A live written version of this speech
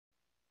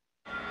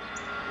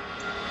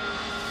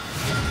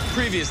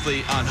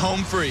Previously on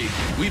Home Free,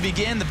 we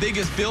began the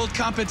biggest build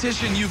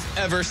competition you've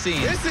ever seen.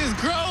 This is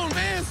grown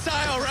man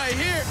style right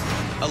here.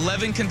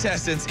 11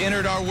 contestants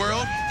entered our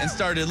world and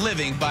started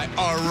living by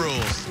our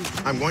rules.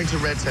 I'm going to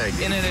red tag.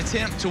 In an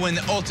attempt to win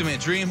the ultimate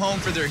dream home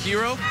for their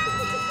hero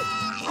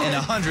and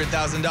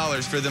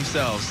 $100,000 for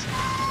themselves.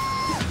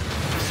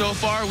 So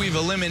far, we've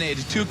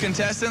eliminated 2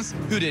 contestants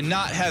who did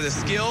not have the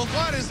skill.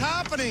 What is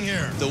happening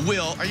here? The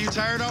will. Are you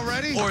tired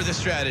already? Or the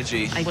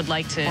strategy. I would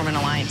like to form an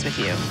alliance with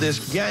you.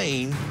 This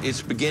game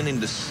is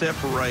beginning to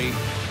separate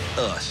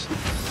us.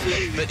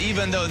 But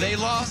even though they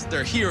lost,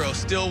 their hero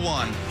still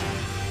won.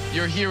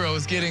 Your hero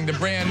is getting the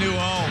brand new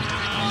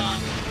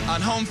home. On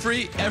Home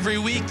Free, every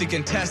week, the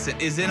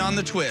contestant is in on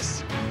the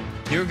twist.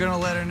 You're gonna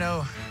let her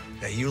know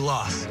that you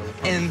lost.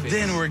 And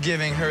then we're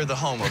giving her the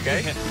home,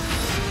 okay?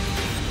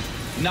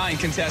 9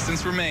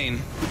 contestants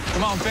remain.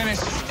 Come on, finish.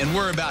 And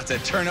we're about to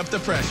turn up the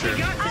pressure.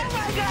 Oh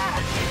my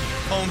God!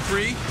 Home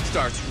Free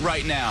starts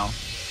right now.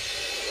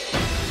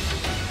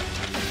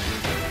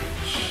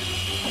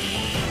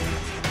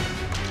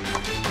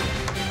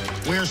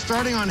 We are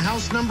starting on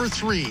house number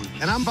 3,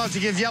 and I'm about to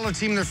give Yellow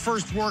Team their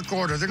first work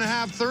order. They're gonna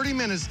have 30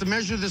 minutes to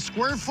measure the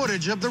square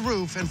footage of the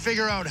roof and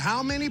figure out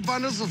how many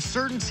bundles of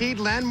CertainTeed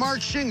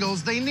Landmark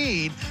shingles they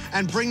need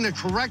and bring the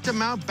correct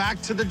amount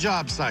back to the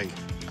job site.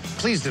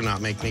 Please do not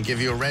make me give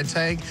you a red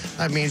tag.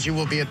 That means you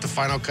will be at the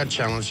Final Cut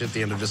Challenge at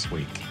the end of this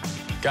week.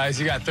 Guys,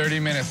 you got 30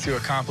 minutes to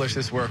accomplish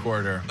this work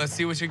order. Let's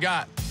see what you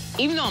got.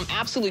 Even though I'm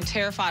absolutely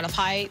terrified of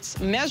heights,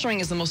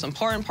 measuring is the most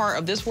important part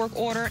of this work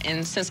order,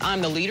 and since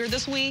I'm the leader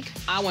this week,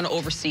 I want to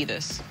oversee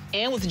this.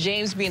 And with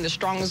James being the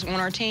strongest on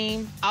our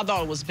team, I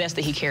thought it was best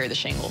that he carry the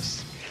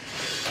shingles.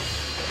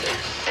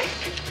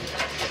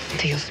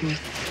 Dios mío.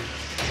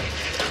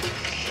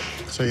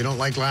 So you don't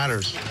like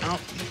ladders? Oh,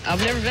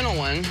 I've never been on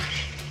one.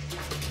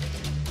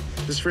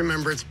 Just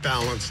remember it's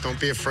balanced. Don't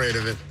be afraid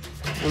of it.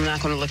 I'm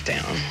not going to look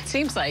down.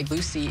 Seems like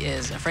Lucy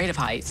is afraid of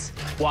heights.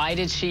 Why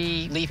did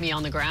she leave me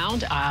on the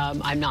ground?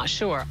 I'm not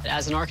sure.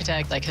 As an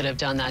architect, I could have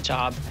done that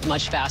job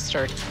much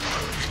faster.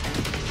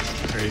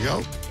 There you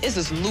go. This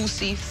is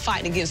Lucy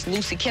fighting against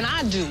Lucy. Can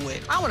I do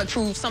it? I want to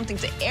prove something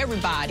to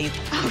everybody.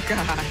 Oh,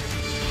 God.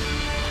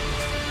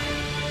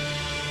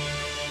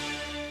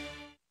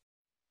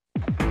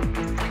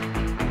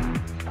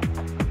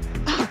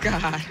 Oh,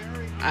 God.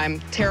 I'm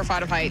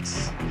terrified of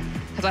heights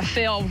because I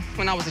fell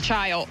when I was a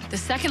child. The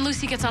second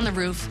Lucy gets on the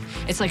roof,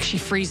 it's like she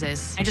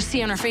freezes. I just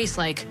see on her face,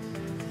 like,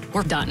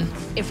 we're done.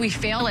 If we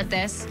fail at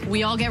this,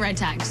 we all get red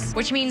tags,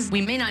 which means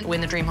we may not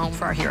win the dream home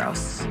for our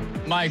heroes.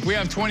 Mike, we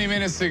have 20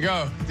 minutes to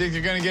go. Think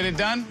you're gonna get it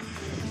done?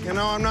 You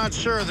know, I'm not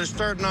sure. They're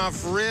starting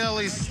off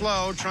really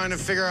slow, trying to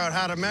figure out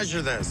how to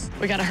measure this.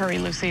 We gotta hurry,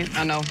 Lucy.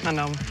 I know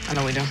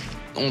we do.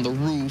 On the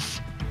roof,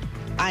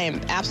 I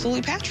am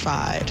absolutely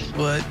petrified.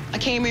 What? I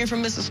came here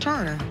from Mrs.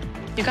 Turner.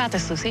 You got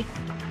this, Lucy.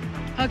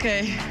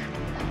 Okay.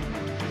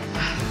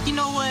 You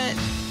know what?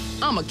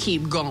 I'ma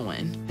keep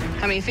going.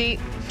 How many feet?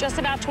 Just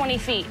about 20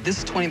 feet. This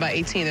is 20 by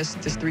 18. This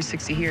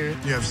 360 here.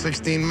 You have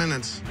 16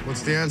 minutes.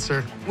 What's the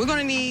answer? We're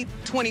gonna need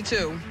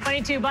 22.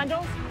 22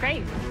 bundles?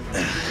 Great.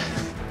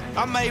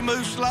 I may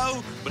move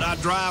slow, but I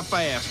drive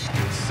fast.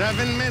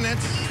 7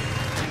 minutes.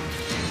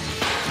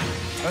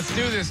 Let's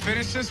do this.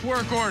 Finish this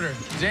work order.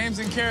 James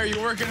and Carrie,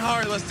 you're working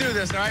hard. Let's do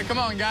this, all right? Come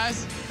on,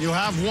 guys. You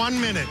have 1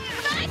 minute.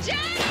 Come on, James!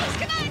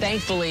 Come on!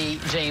 Thankfully,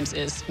 James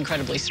is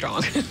incredibly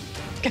strong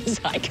because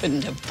I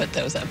couldn't have put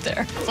those up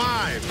there.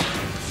 5,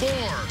 4,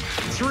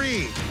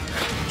 3,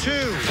 2,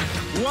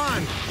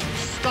 1.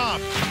 Stop.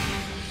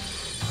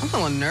 I'm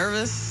feeling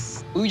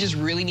nervous. We just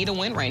really need a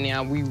win right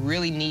now. We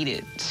really need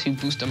it to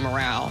boost the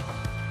morale.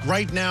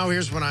 Right now,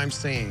 here's what I'm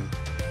saying.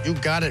 You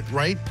got it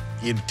right.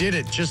 You did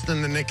it just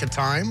in the nick of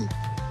time.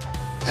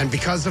 And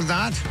because of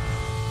that,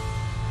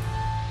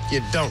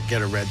 you don't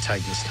get a red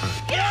tag this time.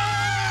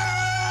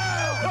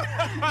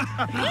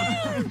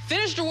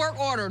 Finish the work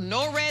order.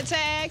 No red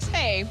tags.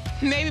 Hey,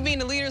 maybe being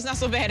the leader is not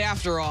so bad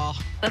after all.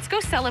 Let's go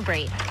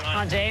celebrate. Come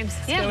on, James.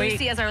 Yeah,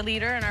 Lucy as our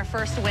leader and our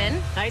first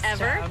win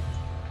ever. Job.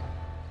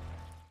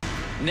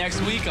 Next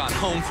week on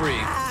Home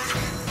Free,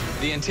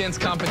 the intense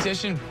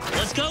competition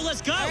Let's go,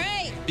 let's go.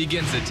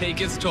 begins to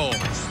take its toll.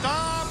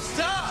 Stop!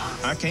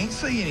 Stop! I can't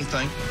see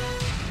anything.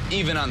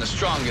 Even on the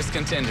strongest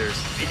contenders.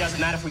 It doesn't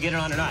matter if we get it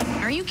on or not.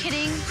 Are you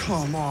kidding?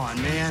 Come on,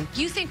 man.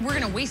 You think we're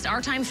gonna waste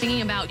our time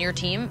thinking about your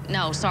team?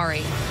 No,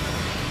 sorry.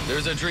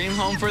 There's a dream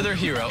home for their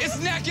hero It's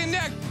neck and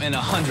neck. and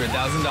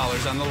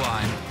 $100,000 on the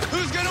line.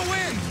 Who's gonna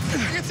win?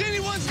 It's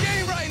anyone's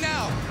game right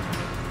now.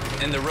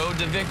 And the road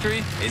to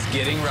victory is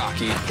getting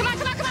rocky. Come on,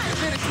 come on, come on!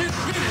 Finish, finish,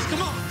 finish.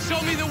 Come on.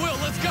 Show me the will.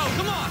 Let's go.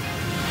 Come on.